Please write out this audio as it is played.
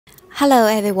Hello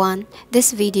everyone,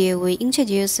 this video will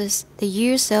introduces the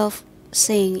use of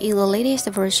Sing in the latest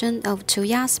version of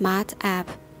Tuya Smart app.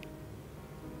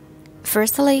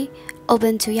 Firstly,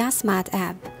 open Tuya Smart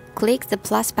app. Click the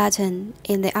plus button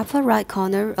in the upper right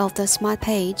corner of the Smart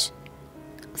page.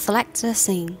 Select the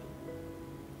Sing.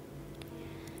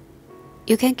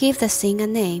 You can give the Sing a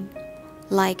name,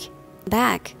 like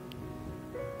bag.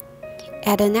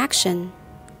 Add an action.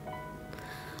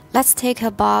 Let's take a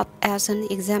Bob as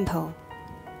an example.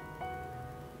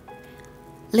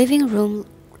 Living room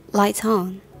light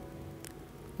on.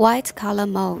 White color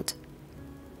mode.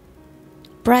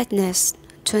 Brightness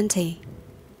 20.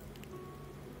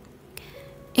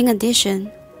 In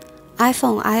addition,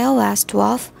 iPhone iOS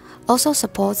 12 also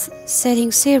supports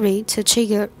setting Siri to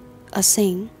trigger a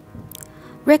Sing.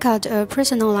 Record a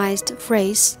personalized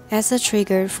phrase as a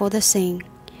trigger for the Sing.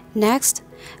 Next,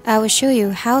 I will show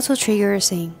you how to trigger a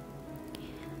Sing.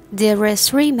 There are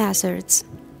three methods.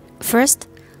 First,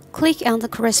 click on the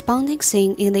corresponding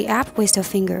Sing in the app with your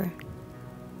finger.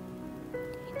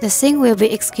 The Sing will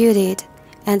be executed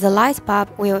and the light bulb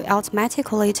will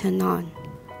automatically turn on.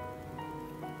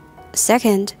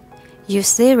 Second, use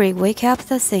Siri wake up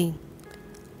the Sing.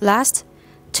 Last,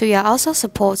 Tuya also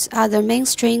supports other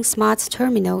mainstream smart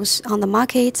terminals on the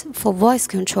market for voice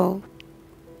control.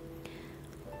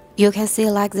 You can see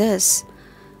like this.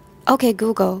 Okay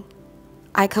Google,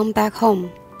 I come back home.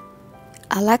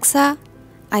 Alexa,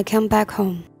 I come back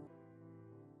home.